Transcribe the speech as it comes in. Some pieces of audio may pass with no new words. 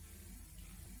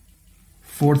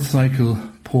Fourth cycle,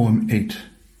 poem 8,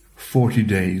 40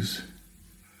 days.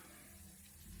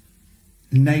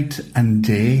 Night and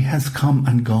day has come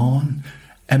and gone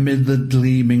amid the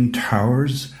gleaming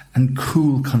towers and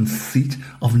cool conceit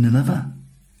of Nineveh.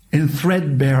 In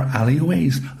threadbare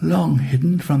alleyways, long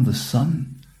hidden from the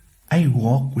sun, I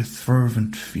walk with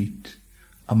fervent feet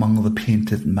among the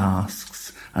painted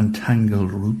masks and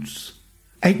tangled roots.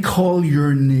 I call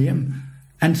your name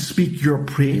and speak your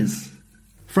praise.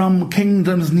 From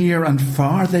kingdoms near and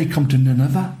far they come to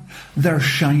Nineveh, their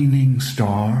shining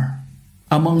star.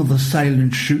 Among the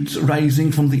silent shoots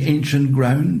rising from the ancient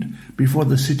ground before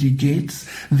the city gates,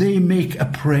 they make a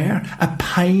prayer, a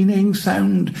pining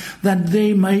sound, that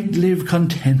they might live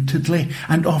contentedly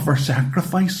and offer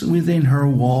sacrifice within her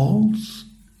walls.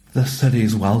 The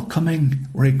city's welcoming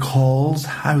recalls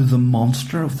how the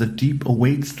monster of the deep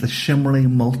awaits the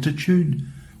shimmering multitude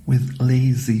with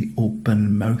lazy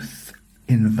open mouth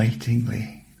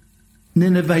invitingly.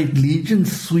 Ninevite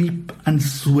legions sweep and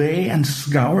sway and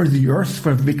scour the earth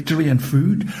for victory and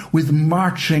food, with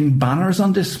marching banners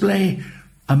on display,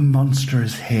 a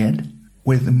monster's head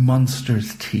with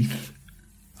monster's teeth.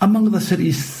 Among the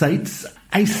city's sights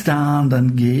I stand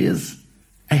and gaze.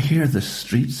 I hear the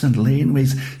streets and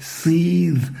laneways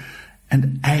seethe,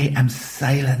 and I am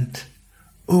silent,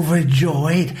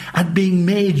 overjoyed at being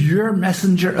made your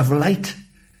messenger of light.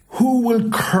 Who will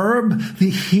curb the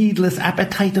heedless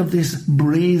appetite of this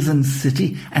brazen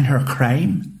city and her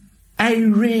crime? I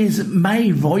raise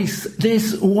my voice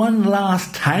this one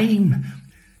last time.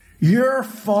 Your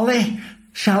folly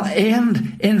shall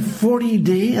end in 40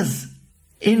 days.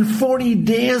 In 40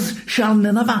 days shall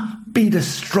Nineveh be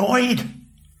destroyed.